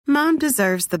Mom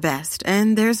deserves the best,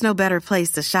 and there's no better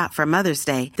place to shop for Mother's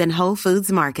Day than Whole Foods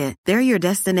Market. They're your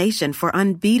destination for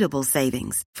unbeatable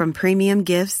savings, from premium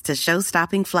gifts to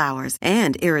show-stopping flowers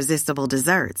and irresistible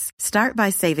desserts. Start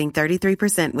by saving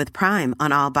 33% with Prime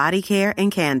on all body care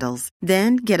and candles.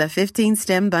 Then get a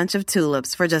 15-stem bunch of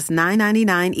tulips for just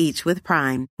 $9.99 each with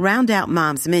Prime. Round out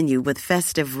Mom's menu with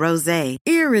festive rosé,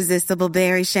 irresistible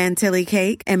berry chantilly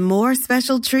cake, and more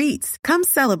special treats. Come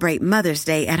celebrate Mother's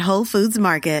Day at Whole Foods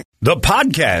Market. The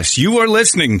podcast you are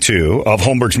listening to of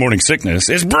Holmberg's Morning Sickness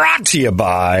is brought to you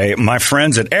by my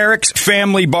friends at Eric's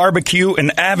Family Barbecue in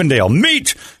Avondale.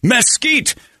 Meet,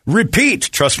 mesquite, repeat.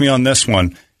 Trust me on this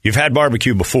one. You've had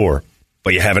barbecue before,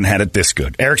 but you haven't had it this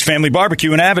good. Eric's Family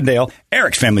Barbecue in Avondale,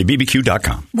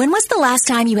 ericsfamilybbq.com. When was the last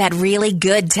time you had really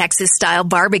good Texas-style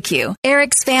barbecue?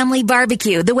 Eric's Family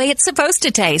Barbecue, the way it's supposed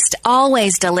to taste.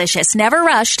 Always delicious, never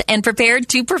rushed, and prepared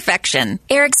to perfection.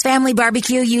 Eric's Family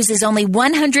Barbecue uses only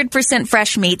 100%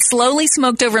 fresh meat, slowly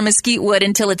smoked over mesquite wood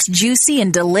until it's juicy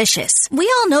and delicious. We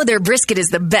all know their brisket is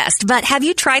the best, but have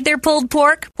you tried their pulled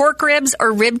pork ribs,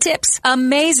 or rib tips?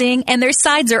 Amazing, and their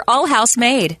sides are all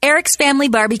house-made. Eric's Family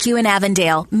Barbecue in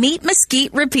Avondale. Meet,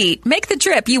 mesquite, repeat. Make the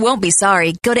trip. You won't be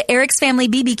sorry. Go to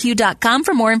ericsfamilybbq.com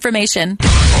for more information.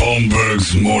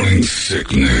 Holmberg's Morning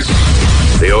Sickness.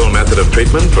 The old method of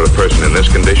treatment for a person in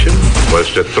this condition was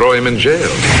to throw him in jail.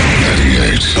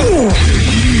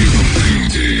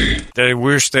 98 They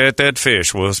wish that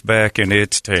fish was back in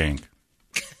its tank.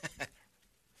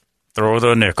 Throw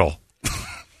the nickel.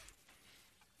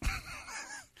 I'm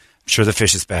sure the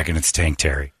fish is back in its tank,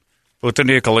 Terry. Put the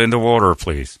nickel in the water,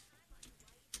 please.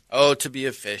 Oh, to be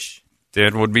a fish.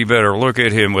 That would be better. Look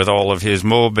at him with all of his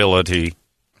mobility.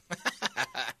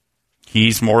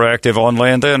 He's more active on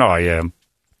land than I am.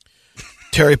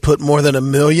 Terry put more than 1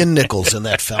 million nickels in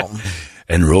that fountain.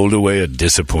 And rolled away a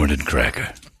disappointed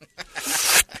cracker.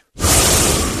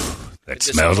 That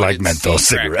smells like menthol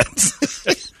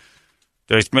cigarettes.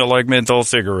 They smell like menthol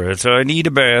cigarettes. I need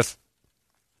a bath.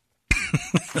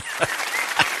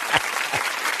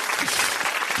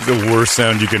 The worst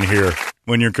sound you can hear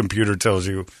when your computer tells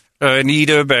you, I need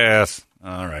a bath.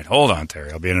 All right, hold on,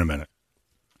 Terry. I'll be in a minute.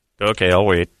 Okay, I'll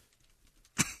wait.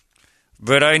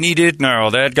 But I need it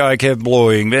now. That guy kept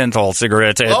blowing menthol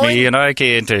cigarettes at me, and I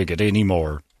can't take it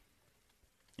anymore.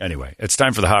 Anyway, it's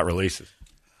time for the hot releases.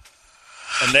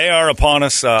 And they are upon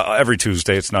us every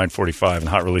Tuesday. It's 9:45, and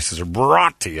hot releases are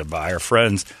brought to you by our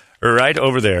friends right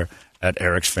over there at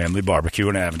Eric's Family Barbecue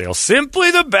in Avondale.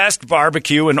 Simply the best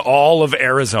barbecue in all of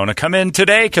Arizona. Come in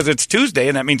today because it's Tuesday,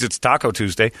 and that means it's Taco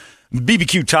Tuesday.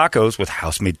 BBQ tacos with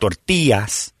house-made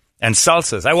tortillas and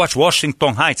salsas. I watched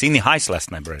Washington Heights, In the Heights last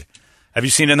night, Brady. Have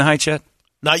you seen In the Heights yet?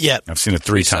 Not yet. I've seen it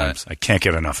 3 times. I can't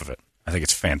get enough of it. I think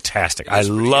it's fantastic. I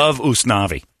love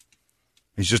Usnavi.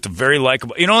 He's just a very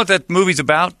likable. You know what that movie's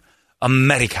about?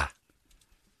 America.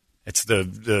 It's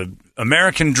the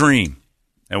American dream.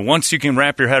 And once you can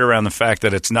wrap your head around the fact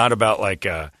that it's not about like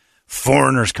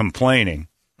foreigners complaining,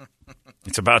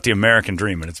 it's about the American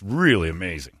dream, and it's really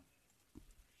amazing.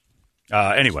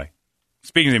 Anyway,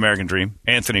 speaking of the American dream,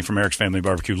 Anthony from Eric's Family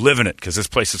Barbecue, living it because this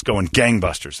place is going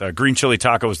gangbusters. Green chili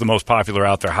taco is the most popular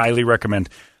out there. Highly recommend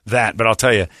that. But I'll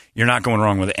tell you, you're not going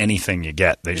wrong with anything you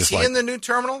get. Is he in the new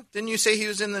terminal? Didn't you say he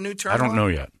was in the new terminal? I don't know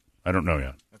yet.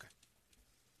 Okay.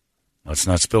 Let's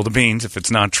not spill the beans if it's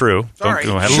not true. Sorry.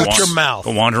 Shut your mouth.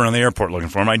 Go wander around the airport looking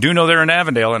for him. I do know they're in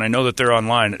Avondale, and I know that they're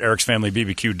online at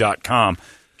ericsfamilybbq.com.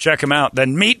 Check them out.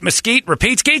 Then meet, mesquite,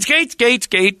 repeat,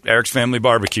 skate. Eric's Family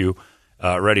Barbecue,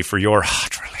 ready for your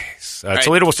hot release. Right.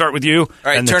 Toledo, we'll start with you. All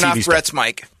right, and turn the off TV Brett's stuff.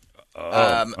 mic.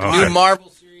 Okay. New Marvel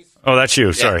series. Oh, that's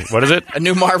you. Sorry. What is it? A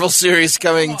new Marvel series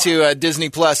coming to Disney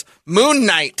Plus. Moon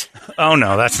Knight. Oh,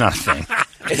 no, that's not a thing.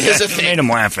 It is a You thing. made him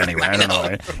laugh anyway. I don't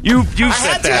know. You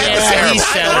set that. He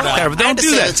said it. Yeah, but don't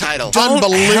do that. The title. Don't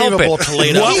Unbelievable, help it.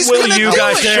 Toledo. What He's will gonna you do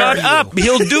guys it. shut Dare up?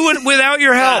 He'll do it without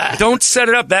your help. Don't set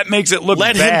it up. That makes it look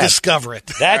Let bad. him discover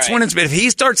it. That's when it's bad. If he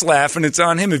starts laughing, it's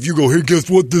on him. If you go, hey, guess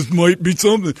what? This might be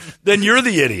something. Then you're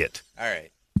the idiot. All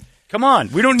right. Come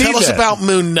on. We don't need Tell us that. about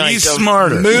Moon Knight. He's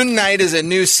smarter. Moon Knight is a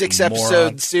new 6-episode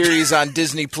Moron. series on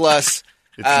Disney Plus.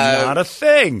 It's not a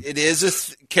thing. It is a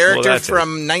character that's it.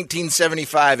 from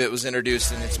 1975. It was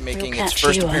introduced, and it's making its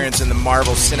first appearance in the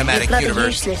Marvel Cinematic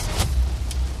Universe.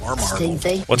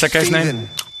 What's that guy's name?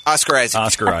 Oscar Isaac.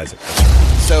 Oscar Isaac.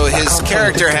 So his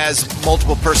character has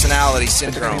multiple personality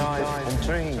syndrome,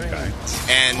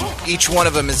 and each one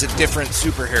of them is a different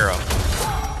superhero.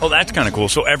 Oh, that's kind of cool.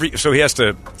 So he has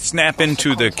to snap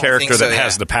into the character that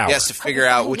has the power. He has to figure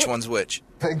out which one's which.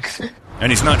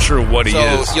 And he's not sure what he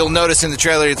is. So you'll notice in the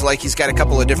trailer, it's like he's got a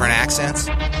couple of different accents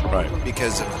Right.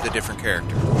 because of the different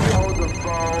character.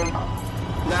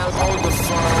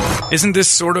 Isn't this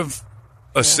sort of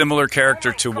a similar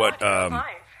character to what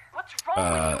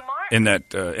in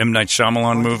that M. Night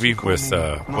Shyamalan movie with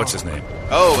what's his name?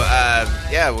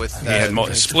 With he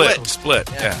had Split.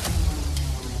 Yeah.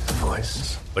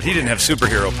 Voice. But he didn't have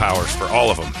superhero powers for all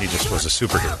of them. He just was a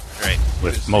superhero, right?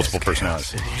 With multiple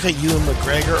personalities. Is that Ewan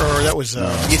McGregor, or that was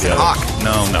Ethan Hawke?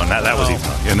 No, that was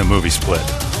Ethan Hawke in the movie Split.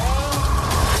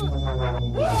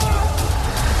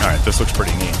 All right, this looks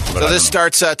pretty neat. So this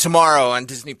starts tomorrow on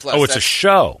Disney Plus. Oh, it's a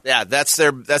show. Yeah, that's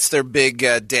their big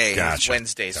day. Gotcha.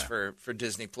 Wednesdays for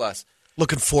Disney Plus.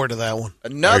 Looking forward to that one.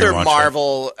 Another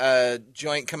Marvel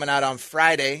joint coming out on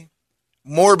Friday,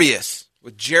 Morbius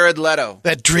with Jared Leto.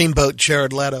 That dreamboat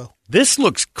Jared Leto. This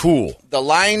looks cool. The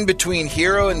line between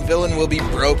hero and villain will be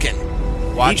broken.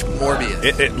 Watch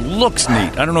Morbius. It looks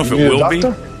neat. I don't know if it will be.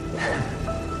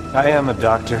 I am a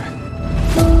doctor.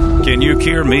 Can you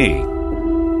hear me?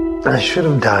 I should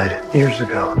have died years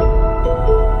ago.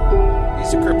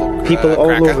 He's a crippled. People all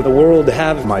over the world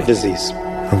have my disease.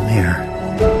 I'm here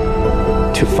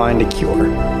to find a cure.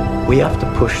 We have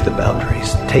to push the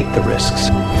boundaries, take the risks.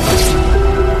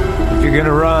 If you're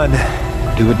gonna run,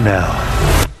 do it now.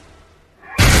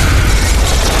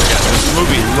 Yeah, this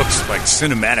movie looks like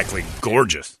cinematically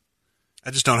gorgeous. I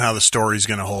just don't know how the story's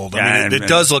going to hold. Yeah, I mean, it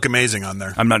does look amazing on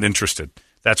there. I'm not interested.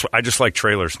 That's what I just like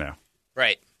trailers now.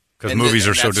 Right. Because movies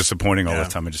are so disappointing all the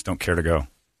time. I just don't care to go.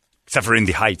 Except for In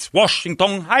the Heights.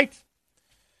 Washington Heights.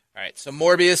 All right. So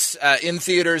Morbius in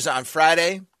theaters on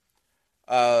Friday.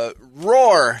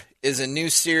 Roar is a new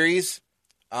series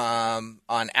on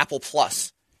Apple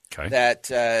Plus. Okay. That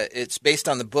it's based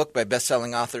on the book by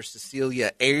best-selling author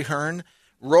Cecilia Ahern.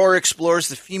 Roar explores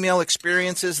the female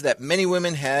experiences that many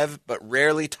women have but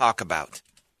rarely talk about.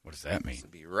 What does that mean? This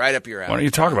will be right up your alley. Why don't you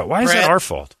talk about? Why is that our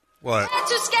fault? What?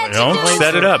 Don't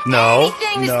set it up. No.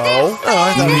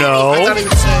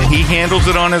 He handles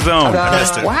it on his own.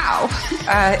 Wow.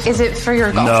 Is it for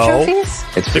your golf trophies?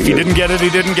 If he didn't get it, he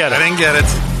didn't get it. I didn't get it.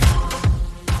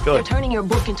 Good. You're turning your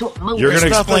book into a movie. You're going to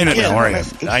explain it now,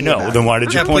 aren't you? I know. Then why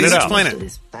did you point it out? Explain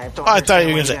it. I thought you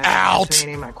were going to say out.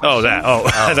 Oh, that. Oh,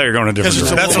 I thought you were going a different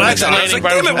direction. That's what I thought. I was like,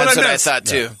 damn it, That's what I thought,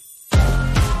 too.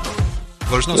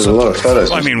 There's no There's a lot of photos.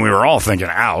 Well, I mean, we were all thinking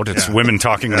out. It's women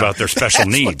talking about their special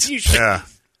needs. Yeah.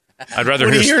 I'd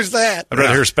rather hear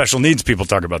special needs people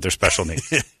talk about their special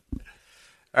needs.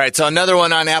 All right, so another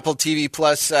one on Apple TV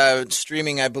Plus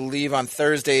streaming, I believe, on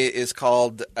Thursday is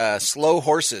called Slow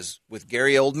Horses with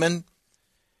Gary Oldman.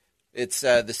 It's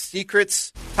The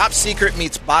Secrets. Top Secret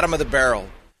meets Bottom of the Barrel.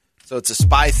 So it's a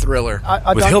spy thriller.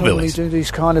 I with don't hillbillies. normally do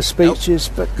these kind of speeches,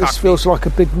 but this feels like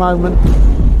a big moment.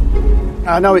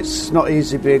 I know it's not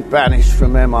easy being banished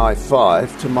from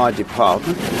MI5 to my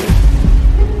department,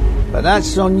 but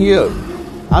that's on you.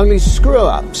 Only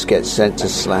screw-ups get sent to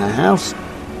Slayer House,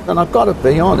 and I've got to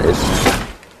be honest,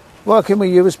 working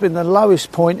with you has been the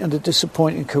lowest point in a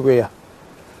disappointing career.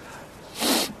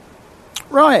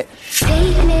 Right.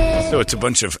 So it's a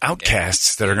bunch of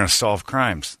outcasts that are going to solve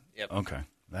crimes. Yep. Okay,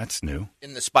 that's new.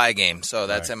 In the spy game, so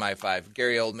that's MI5.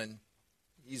 Gary Oldman,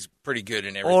 he's pretty good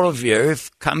in everything. All of you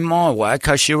have come my way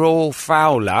because you're all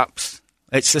foul-ups.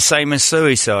 It's the same as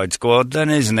Suicide Squad then,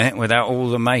 isn't it, without all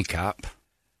the makeup?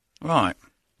 Right.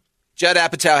 Judd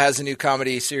Apatow has a new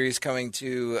comedy series coming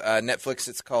to Netflix.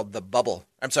 It's called The Bubble.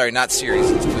 I'm sorry, not series,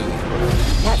 it's a movie.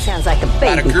 That sounds like a baby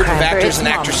About a group of cry for actors its and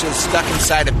mama. actresses stuck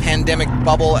inside a pandemic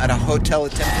bubble at a hotel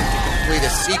attempting to complete a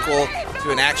sequel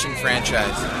to an action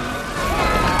franchise.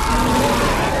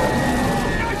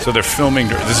 So they're filming.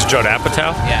 This is Judd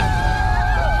Apatow? Yeah.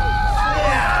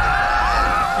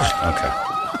 Okay.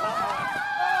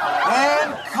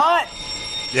 And cut.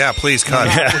 Yeah, please cut.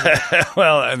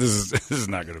 Well, this is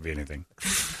not going to be anything.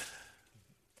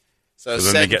 So then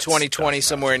set they in get 2020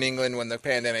 somewhere in England when the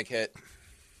pandemic hit.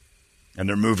 And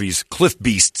their movies, Cliff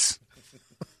Beasts.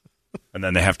 And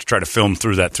then they have to try to film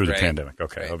through the Right. pandemic.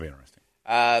 Okay, Right. that'll be interesting.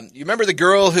 You remember the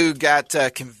girl who got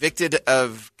convicted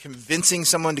of convincing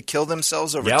someone to kill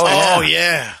themselves over text? Oh,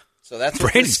 yeah. So that's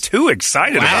what Brady's this, too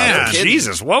excited Wow. about it. Kidding.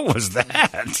 Jesus, what was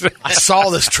that? I saw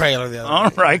this trailer the other All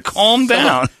right, calm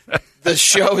down. the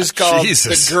show is called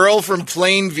Jesus. The Girl from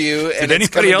Plainview, and Did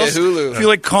it's anybody coming else to Hulu. feel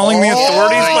like calling the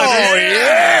authorities? Oh,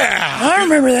 yeah. I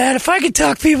remember that. If I could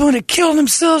talk people into killing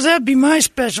themselves, that'd be my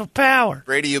special power.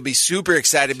 Brady, you'll be super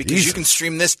excited because you can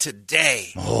stream this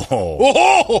today.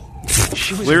 Oh.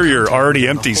 Clear your already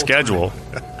empty schedule.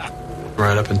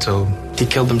 Right up until he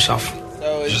killed himself.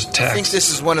 So Just I text. think this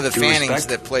is one of the Due Fannings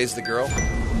respect. that plays the girl.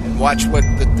 And watch what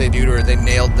they do to her. They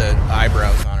nailed the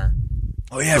eyebrows on her.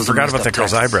 Oh, yeah, I forgot about that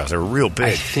girl's eyebrows. They're real I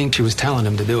big. think she was telling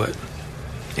him to do it.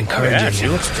 Oh, Encouraging yeah, she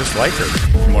him. looks just like her,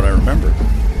 from what I remember.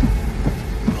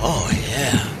 Oh,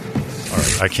 yeah.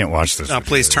 I can't watch this. No,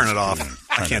 please turn it off.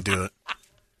 I can't do it.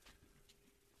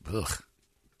 Ugh.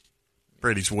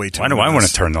 Brady's way too. Why do I want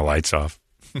to turn the lights off?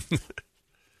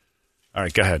 All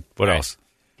right, go ahead. What else?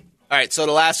 All right, so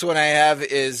the last one I have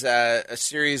is a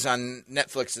series on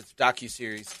Netflix. It's a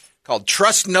docuseries called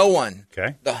Trust No One.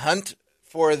 Okay. The Hunt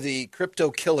for the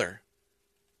Crypto Killer.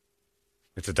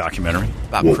 It's a documentary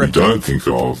about what crypto. we don't think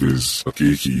of is a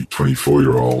geeky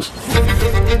 24-year-old.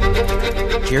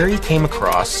 Jerry came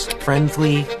across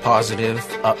friendly, positive,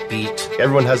 upbeat.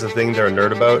 Everyone has a thing they're a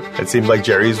nerd about. It seemed like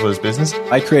Jerry's was business.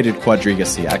 I created Quadriga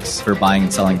CX for buying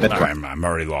and selling Bitcoin. I'm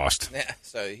already lost. Yeah,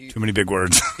 so Too many big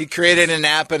words. He created an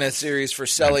app and a series for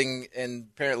selling, and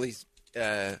apparently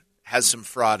has some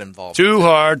fraud involved. Too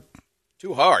hard.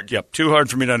 Too hard. Yep, too hard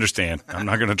for me to understand. I'm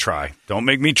not going to try. Don't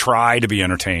make me try to be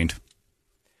entertained.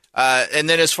 And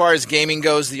then as far as gaming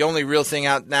goes, the only real thing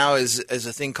out now is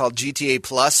a thing called GTA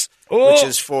Plus, Oh. which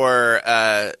is for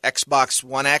Xbox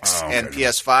One X and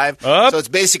PS5. So it's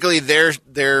basically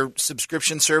their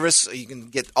subscription service. So you can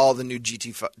get all the new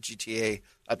GTA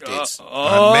updates.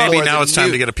 Maybe now it's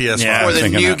time to get a PS5 for the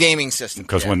new gaming system.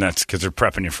 Because because they're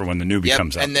prepping you for when the newbie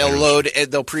comes out. And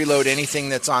they'll preload anything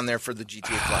that's on there for the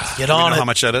GTA Plus. Get on it. How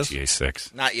much that is? GTA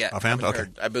 6. Not yet. Offhand? Okay.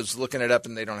 I was looking it up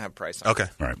and they don't have price on it. Okay.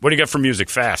 All right. What do you got for music?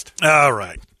 Fast. All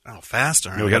right. Oh, fast.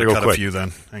 All right. We got to go cut quick. a few then.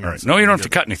 Hang All on. right. No, you don't have to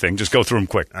cut anything. Just go through them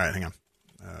quick. All right. Hang on.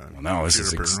 Well, no, this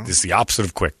is the opposite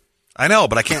of quick. I know,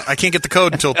 but I can't get the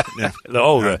code until. Yeah.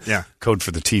 The code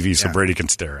for the TV so Brady can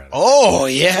stare at it. Oh,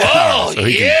 yeah. So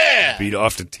he can beat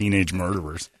off to teenage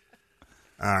murderers.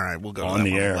 All right, we'll go on to that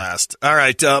the one air. last. All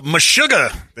right,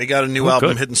 Meshuggah. They got a new album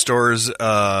good. hitting stores.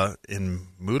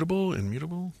 Immutable. Is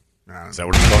that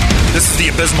what it's called? This is the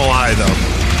Abysmal Eye, though.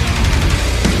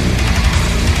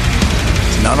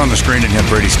 It's not on the screen, and yet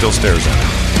Brady still stares at it.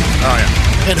 Oh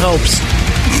yeah, in hopes.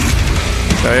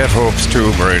 I have hopes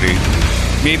too, Brady.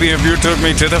 Maybe if you took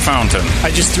me to the fountain. I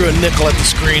just threw a nickel at the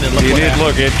screen and look You what did happened.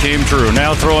 look, it came true.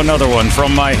 Now throw another one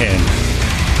from my hand.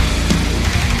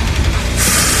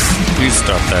 Please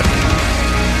stop that.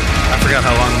 I forgot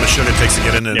how long Meshuggah takes to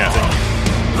get into the thing.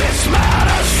 This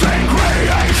medicine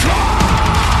creation,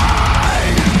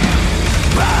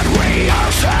 but we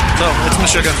are So it's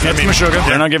Meshuggah. It's Meshuggah.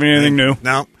 They're not giving you anything new.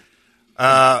 No.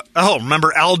 Remember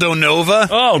Aldo Nova?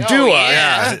 Oh, do I?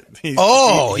 Yeah.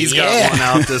 He's got one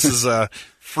out. This is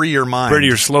Free Your Mind. Brady,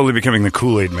 you're slowly becoming the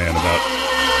Kool-Aid man about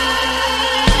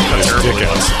How terrible it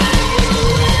was.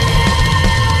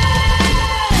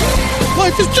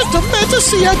 Life is just a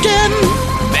fantasy again.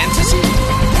 Fantasy?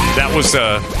 That was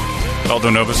Aldo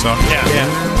Nova's song? Yeah.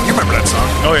 You remember that song?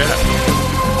 Oh, yeah.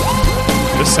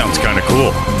 This sounds kind of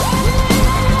cool.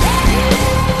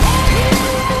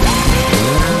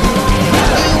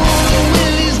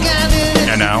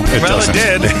 And now it doesn't.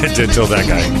 It did. It did till that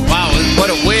guy. Wow, what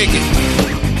a wig.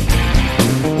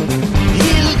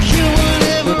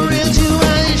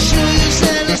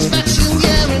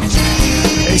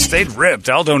 They stayed ripped.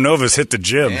 Aldo Nova's hit the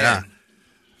gym. Yeah.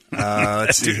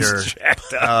 Let's see here. Dude's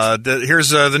jacked up. Here's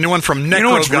the new one from Necro You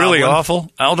know what's really Goblin. awful?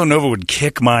 Aldo Nova would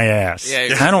kick my ass.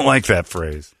 Yeah. I don't like that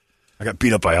phrase. I got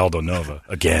beat up by Aldo Nova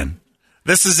again.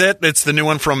 This is it. It's the new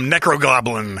one from Necro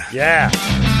Goblin. Yeah.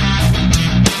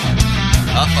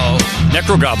 Uh-oh.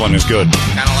 Necro Goblin is good.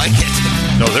 Kind of like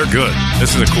it. No, they're good.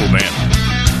 This is a cool band.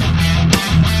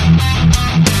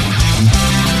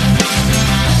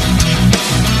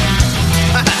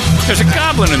 There's a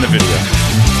goblin in the video.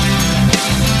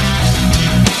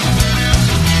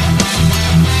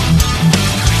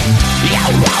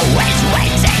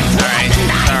 Alright,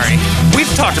 sorry.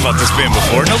 We've talked about this band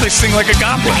before. No, they sing like a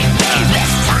goblin.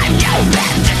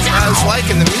 I was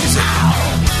liking the music.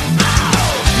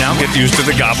 Now get used to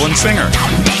the goblin singer.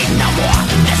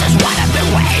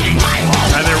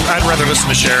 I'd rather listen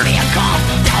to Cher. 100%.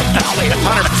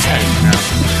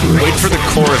 Wait for the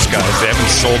chorus, guys. They haven't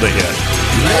sold it yet.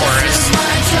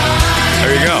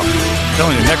 There you go. I'm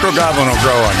telling you, Necro Goblin will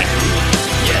grow on you.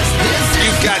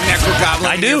 You've got Necro Goblin.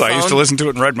 I do. I used to listen to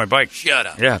it and ride my bike. Shut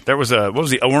up. Yeah, there was what was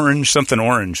the orange? Something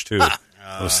orange, too.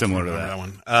 It was similar to that.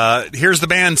 one. Here's the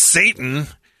band Satan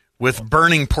with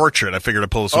Burning Portrait. I figured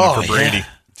I'd pull this one for Brady. Yeah.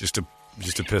 Just to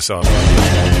piss off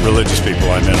religious people.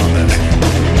 I'm in on that.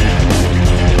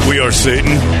 We are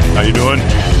Satan. How you doing?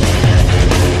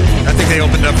 I think they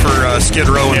opened up for Skid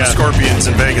Row and the Scorpions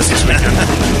in Vegas this weekend.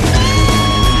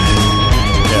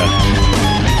 Yeah.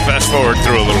 Fast forward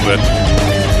through a little bit.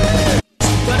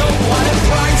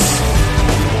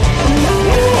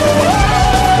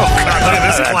 Oh, God, look at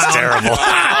this clown. That's terrible.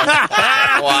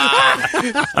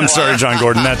 Wow. I'm sorry, John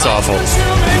Gordon. That's awful.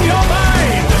 You're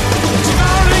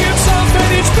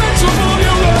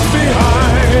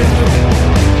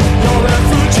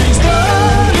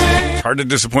Hard to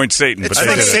disappoint Satan. But I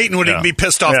think Satan would be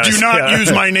pissed off. Do not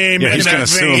use my name in he's that gonna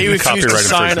vein. He refused to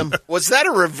sign him. Was that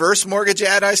a reverse mortgage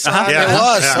ad I saw? Yeah, it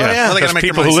was. Yeah. Oh, yeah. Well, they gotta Because make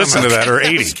people their who money listen to somehow. that are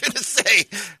 80. I was going to say,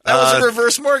 that was a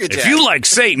reverse mortgage ad. If you like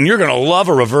Satan, you're going to love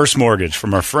a reverse mortgage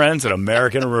from our friends at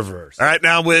American Reverse. All right,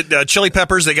 now with Chili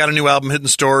Peppers, they got a new album hitting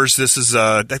stores. This is,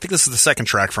 I think this is the second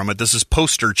track from it. This is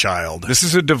Poster Child. This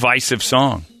is a divisive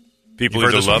song. People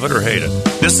either love it or hate it.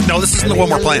 This isn't the one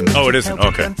we're playing. Oh, it isn't?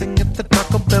 Okay.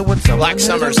 Black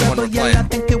Summer's the one we're playing. I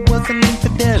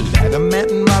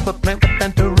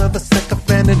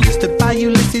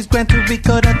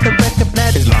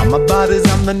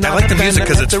like the music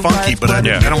because it's funky, but I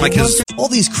don't like his... All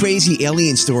these crazy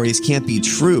alien stories can't be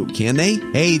true, can they?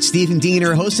 Hey, it's Stephen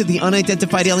Diener, host of the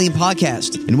Unidentified Alien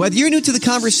Podcast. And whether you're new to the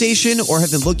conversation or have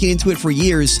been looking into it for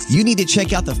years, you need to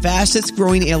check out the fastest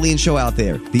growing alien show out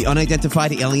there, the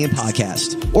Unidentified Alien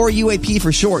Podcast, or UAP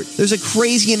for short. There's a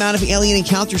crazy amount of alien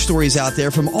encounter stories out there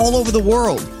from all over the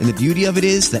world. And the beauty of it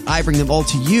is that I bring them all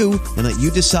to you and let you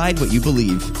decide what you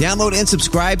believe. Download and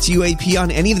subscribe to UAP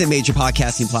on any of the major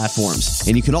podcasting platforms.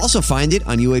 And you can also find it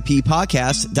on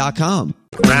UAPpodcast.com.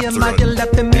 Rap through it.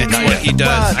 It's what he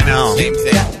does. I know. Same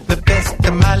thing. The best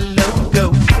of my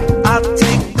logo. I'll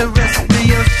take the rest of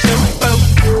your show.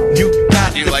 You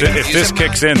got Do you like If this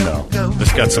kicks in, though,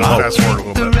 this got some hope. Fast forward a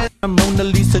little bit.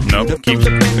 Nope. Give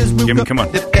him, come on.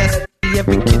 Here's the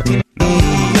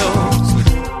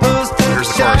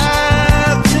chorus.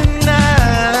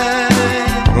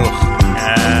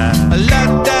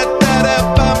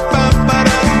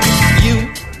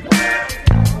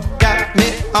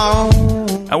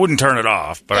 I wouldn't turn it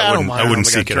off, but I wouldn't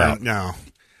seek it out. No.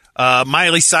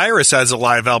 Miley Cyrus has a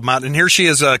live album out, and here she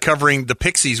is covering the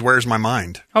Pixies' Where's My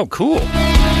Mind? Oh, cool.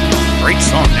 Great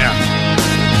song. Yeah.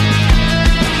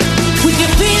 With your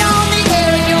feet on the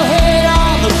air and your head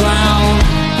on the ground.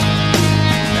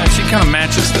 Yeah, she kind of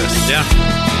matches this. Yeah.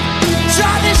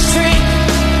 Try this trick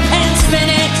and spin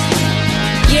it.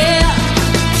 Yeah.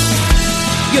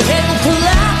 Your head will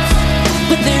collapse,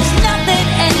 but there's nothing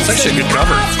and It's actually a good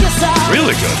cover.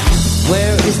 Really good.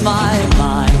 Where is my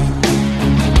mind?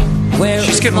 Where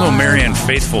She's getting a little Marianne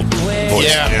Faithful voice.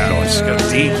 Yeah. Going. She's got a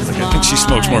deep. I think she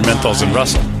smokes more menthols than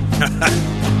Russell. You're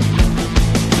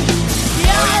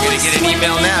going to get an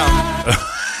email now.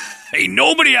 Hey,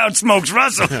 nobody outsmokes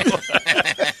Russell.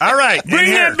 All right.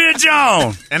 Bring that bitch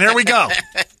on. And here we go.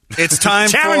 It's time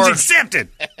Challenge for... accepted.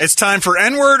 It's time for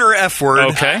N-word or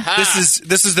F-word. Okay.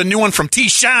 This is the new one from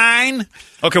T-Shine.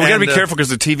 Okay, we got to be careful because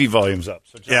the TV volume's up.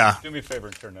 So John, do me a favor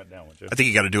and turn that down, would you? I think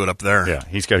you got to do it up there. Yeah,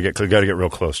 he's got to get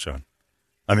real close, John.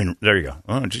 I mean, there you go.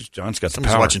 Oh, geez, John's got the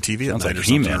Someone's power. watching TV at Sounds night like or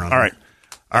something. He-Man. around All right.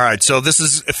 All right, so this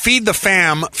is Feed the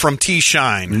Fam from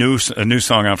T-Shine. A new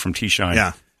song out from T-Shine.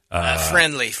 Yeah.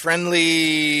 Friendly.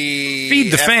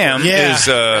 Feed the Fam is,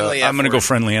 I'm going to go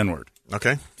friendly N-word.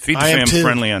 Okay. Feed the Fam,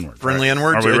 friendly N-word. Friendly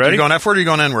N-word? Are we ready? You going F-word or you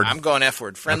going N-word? I'm going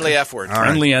F-word. Friendly F-word. All right.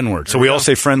 Friendly N-word. So we all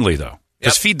say friendly, though.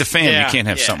 Because feed the fam, Yeah. you can't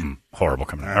have Yeah. something horrible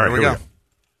coming out. All right, All right, here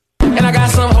we go. And I got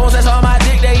some hoes that's on my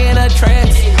dick, they in a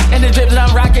trance. And the drip that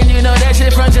I'm rocking, you know that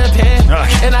shit from Japan.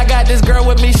 And I got this girl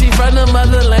with me, she from the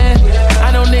motherland.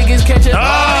 I know niggas catch it.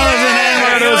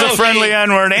 It was a friendly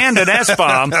N-word and an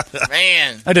S-bomb. Man.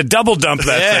 I had to double dump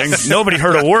that thing. Nobody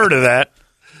heard a word of that.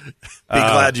 Be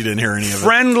glad you didn't hear any of it.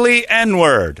 Friendly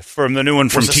N-word from the new one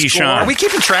from T-Shine. Are we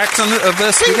keeping tracks of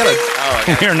this? We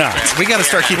gotta. We're not. We got to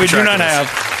start keeping We do track not of this.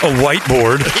 have a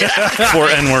whiteboard for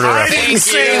N-word or I F-word. didn't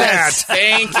say that.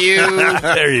 Thank you.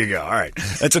 There you go. All right.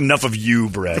 That's enough of you,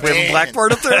 Brett. We have a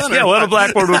blackboard up there? Yeah, we'll have a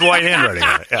blackboard with white handwriting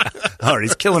on it. Yeah. All right,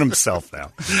 he's killing himself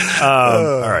now.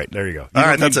 All right, there you go. All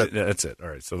right, that's it. That's it. All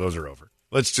right, so those are over.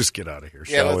 Let's just get out of here,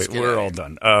 Yeah, shall let's we? get We're out all of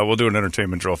done. We'll do an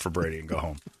entertainment drill for Brady and go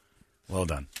home. Well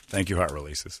done. Thank you, Hot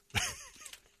Releases.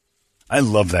 I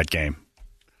love that game.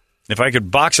 If I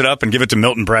could box it up and give it to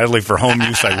Milton Bradley for home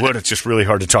use, I would. It's just really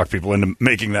hard to talk people into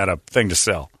making that a thing to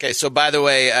sell. Okay, so by the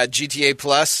way, GTA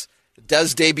Plus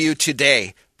does debut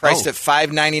today. Priced at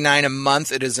 $5.99 a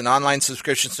month. It is an online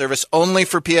subscription service only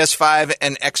for PS5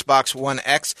 and Xbox One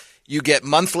X. You get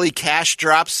monthly cash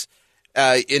drops.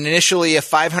 Initially, a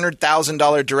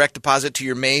 $500,000 direct deposit to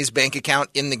your Maze bank account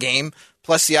in the game,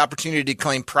 plus the opportunity to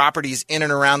claim properties in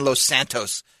and around Los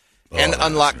Santos, and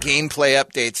unlock gameplay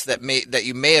updates that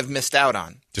you may have missed out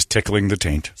on. Just tickling the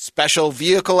taint. Special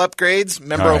vehicle upgrades,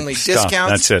 member-only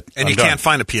discounts. That's it. And I'm you done. can't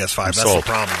find a PS5. That's sold. the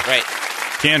problem. Right.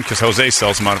 Can because Jose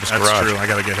sells them out of his That's garage. true. I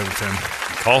got to get him with him.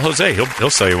 Call Jose. He'll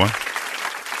sell you one.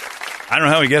 I don't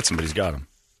know how he gets them, but he's got them.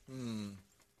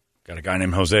 Got a guy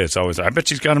named Jose. It's always. I bet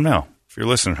he's got them now. If you're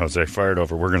listening, Jose, fire it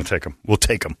over. We're going to take them. We'll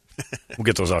take them. We'll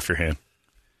get those off your hand.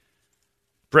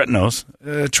 Brett knows.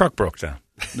 Truck broke down.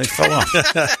 They fell off.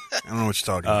 I don't know what you're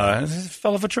talking about.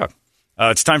 Fell off a truck.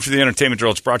 It's time for the entertainment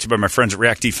drill. It's brought to you by my friends at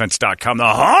reactdefense.com, the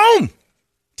home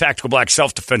Tactical Black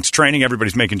self-defense training.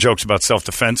 Everybody's making jokes about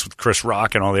self-defense with Chris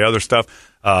Rock and all the other stuff.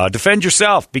 Defend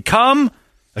yourself. Become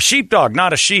a sheepdog,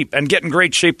 not a sheep, and get in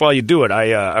great shape while you do it.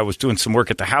 I was doing some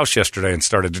work at the house yesterday and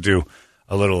started to do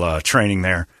a little training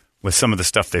there with some of the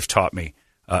stuff they've taught me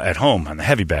at home on the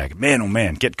heavy bag. Man, oh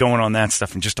man, get going on that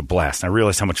stuff and just a blast. And I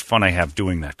realize how much fun I have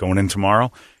doing that. Going in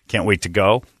tomorrow, can't wait to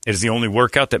go. It is the only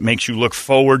workout that makes you look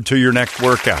forward to your next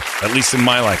workout. At least in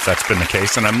my life, that's been the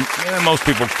case. And most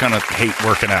people kind of hate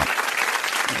working out.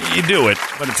 You do it,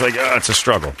 but it's like, it's a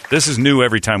struggle. This is new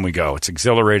every time we go. It's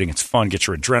exhilarating. It's fun. Get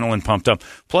your adrenaline pumped up.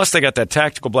 Plus, they got that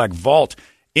Tactical Black Vault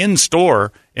in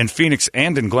store in Phoenix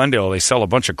and in Glendale. They sell a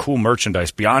bunch of cool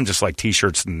merchandise beyond just like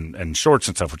T-shirts and shorts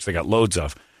and stuff, which they got loads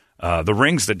of. The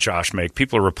rings that Josh make,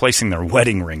 people are replacing their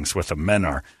wedding rings with them. Men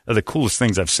are. They're the coolest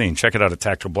things I've seen. Check it out at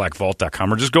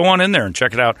tacticalblackvault.com or just go on in there and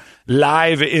check it out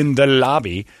live in the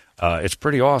lobby. It's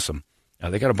pretty awesome.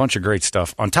 They got a bunch of great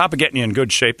stuff. On top of getting you in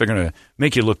good shape, they're going to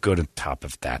make you look good on top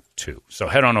of that, too. So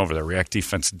head on over there,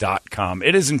 reactdefense.com.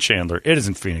 It is in Chandler. It is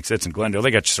in Phoenix. It's in Glendale.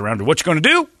 They got you surrounded. What you going to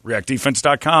do?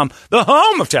 Reactdefense.com, the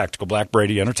home of Tactical Black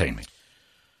Brady Entertainment.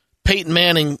 Peyton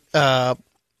Manning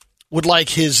would like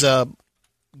his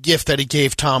gift that he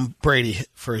gave Tom Brady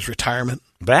for his retirement.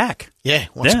 Back? Yeah,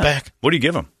 wants it back. What do you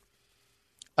give him?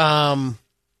 A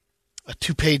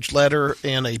 2-page letter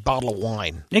and a bottle of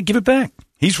wine. Yeah, give it back.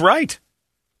 He's right.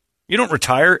 You don't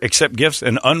retire, accept gifts,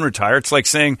 and unretire. It's like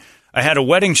saying, I had a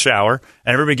wedding shower,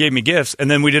 and everybody gave me gifts, and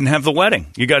then we didn't have the wedding.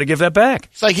 You got to give that back.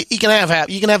 It's like you can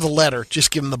have the letter,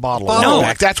 just give him the bottle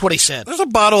back. That's what he said. There's a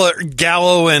bottle of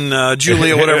Gallo and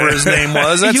Julia, whatever his name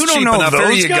was. That's you don't cheap know enough. Those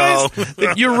there you guys?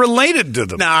 go. You're related to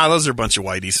them. Nah, those are a bunch of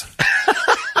whiteys.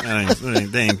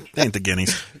 they ain't the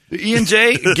guineas.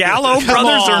 E&J Gallo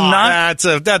brothers are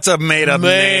not. That's a made up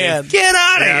name. Get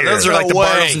out of here. Those are like the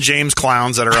Bartles and James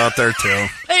clowns that are out there too.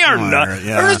 They are not.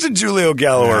 Yeah. Ernest and Giulio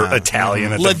Gallo are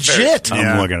Italian. Legit.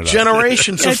 I'm looking at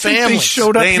Generations of families.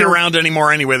 They ain't around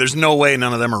anymore anyway. There's no way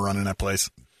none of them are running that place.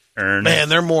 Ernest. Man,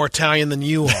 they're more Italian than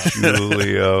you are.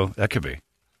 Giulio. That could be.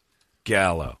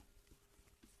 Gallo.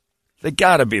 They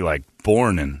got to be like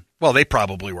born in. Well, they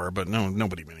probably were, but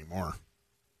nobody anymore.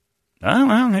 Oh,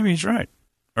 well, maybe he's right.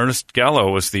 Ernest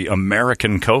Gallo was the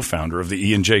American co-founder of the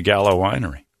E&J Gallo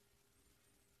Winery.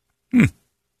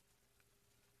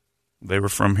 They were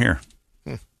from here.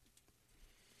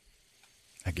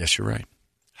 I guess you're right.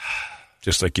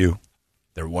 Just like you.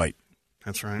 They're white.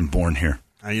 That's right. And born here.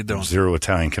 How you doing? Zero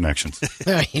Italian connections.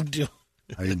 How you doing?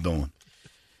 How you doing?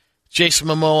 Jason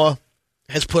Momoa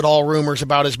has put all rumors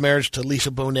about his marriage to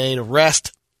Lisa Bonet to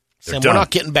rest, saying we're not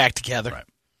getting back together. Right.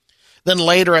 Then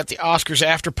later at the Oscars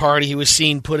after party, he was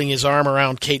seen putting his arm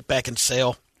around Kate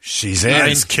Beckinsale. She's in.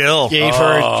 Nice kill. Gave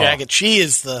her a jacket.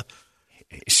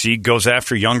 She goes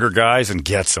after younger guys and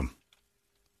gets them.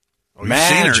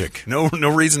 Magic. No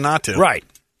reason not to. Right.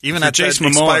 Even at Jason that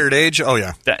expired age. Oh,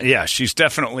 yeah. Yeah, she's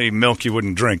definitely milk you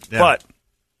wouldn't drink. Yeah. But,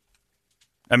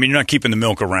 I mean, you're not keeping the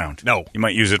milk around. No. You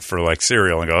might use it for, like,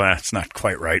 cereal and go, that's not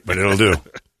quite right, but it'll do.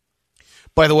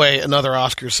 By the way, another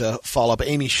Oscars follow-up.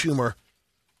 Amy Schumer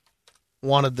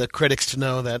wanted the critics to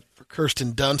know that for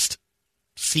Kirsten Dunst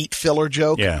seat filler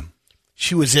joke,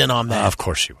 she was in on that. Of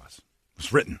course she was. It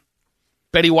was written.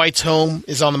 Betty White's home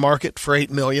is on the market for $8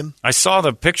 million. I saw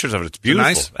the pictures of it. It's beautiful.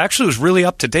 Nice. Actually, it was really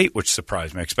up to date, which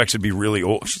surprised me. I expected it to be really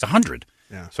old. She's 100.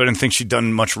 Yeah. So I didn't think she'd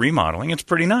done much remodeling. It's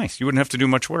pretty nice. You wouldn't have to do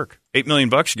much work. $8 million,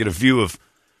 you get a view of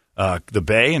the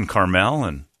bay and Carmel,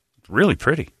 and it's really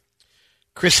pretty.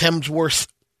 Chris Hemsworth's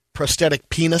prosthetic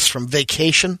penis from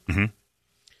Vacation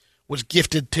was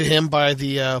gifted to him by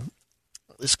the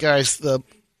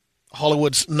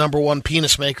Hollywood's #1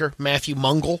 penis maker, Matthew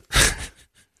Mungle.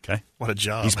 Okay. What a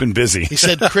job. He's been busy. He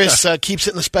said Chris keeps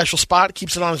it in a special spot,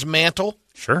 keeps it on his mantle.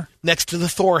 Sure. Next to the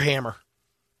Thor hammer.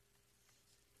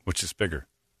 Which is bigger?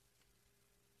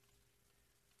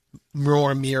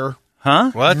 Mjolnir.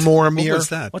 Huh? What? Mjolnir. What was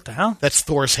that? What the hell? That's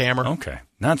Thor's hammer. Okay.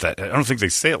 Not that. I don't think they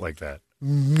say it like that.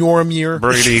 Mjolnir.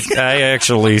 Brady, I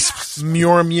actually...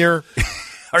 Mjolnir.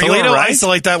 Are you all right?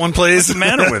 Isolate that one, please. What's the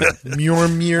matter with it?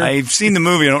 Mjolnir. I've seen the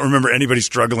movie. I don't remember anybody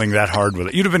struggling that hard with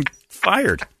it. You'd have been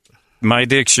fired. My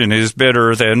diction is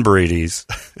better than Brady's.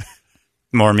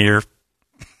 Mjolnir.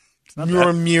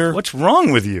 Mjolnir. What's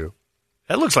wrong with you?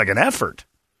 That looks like an effort.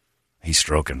 He's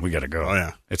stroking. We got to go. Oh,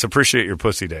 yeah. It's Appreciate Your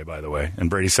Pussy Day, by the way.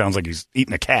 And Brady sounds like he's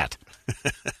eating a cat.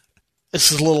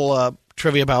 This is a little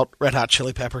trivia about Red Hot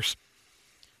Chili Peppers.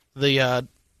 The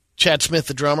Chad Smith,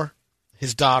 the drummer,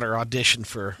 his daughter auditioned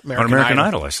for American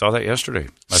Idol. I saw that yesterday.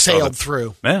 Sailed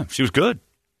through. Yeah, she was good.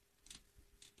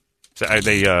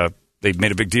 So they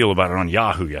made a big deal about it on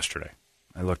Yahoo yesterday.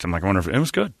 I looked. I'm like, I wonder if it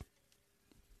was good.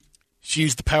 She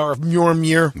used the power of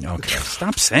Mjolnir. Okay,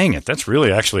 stop saying it. That's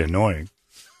really actually annoying.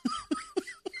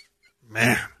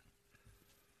 Man.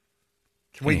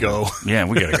 Can we go? Yeah,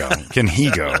 we gotta go. Can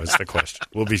he go? Is the question.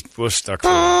 We're stuck.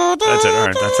 That's it. All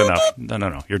right, that's enough.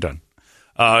 No. You're done.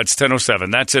 It's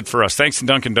 10:07. That's it for us. Thanks to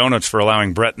Dunkin' Donuts for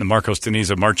allowing Brett and the Marcos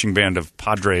Deniza marching band of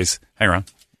Padres. Hang on.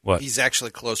 What? He's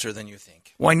actually closer than you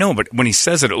think. Well, I know, but when he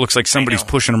says it, it looks like somebody's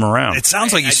pushing him around. It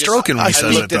sounds like he's stroking when he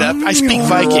says it. I speak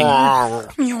Viking.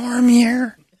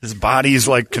 Mjolnir. His body is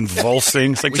like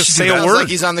convulsing. It's like, just say a word. Like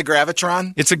he's on the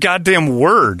Gravitron. It's a goddamn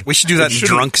word. We should do that in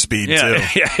drunk speed, too.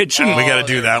 Yeah, it shouldn't. We got to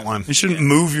do that one. It shouldn't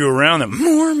move you around.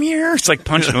 Mjolnir. It's like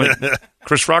punching.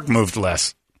 Chris Rock moved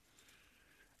less.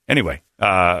 Anyway,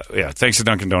 thanks to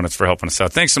Dunkin' Donuts for helping us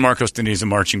out. Thanks to Marcos Deniza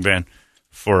Marching Band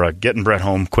for getting Brett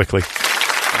home quickly.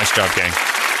 Nice job, gang.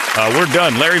 We're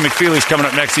done. Larry McFeely's coming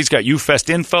up next. He's got UFest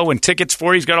info and tickets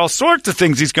for you. He's got all sorts of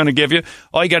things he's going to give you.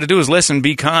 All you got to do is listen,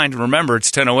 be kind. Remember,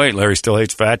 it's 10:08. Larry still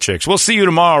hates fat chicks. We'll see you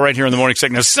tomorrow right here in the morning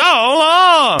sickness. So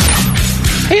long!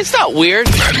 Hey, it's not weird.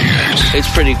 It's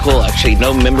pretty cool, actually.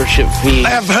 No membership fee. I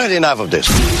have heard enough of this.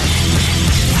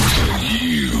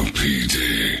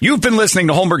 You've been listening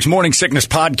to Holmberg's Morning Sickness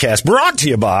Podcast, brought to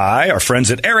you by our friends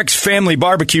at Eric's Family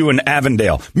Barbecue in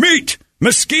Avondale. Meet,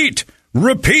 mesquite,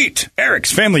 repeat.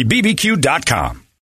 Eric'sFamilyBBQ.com.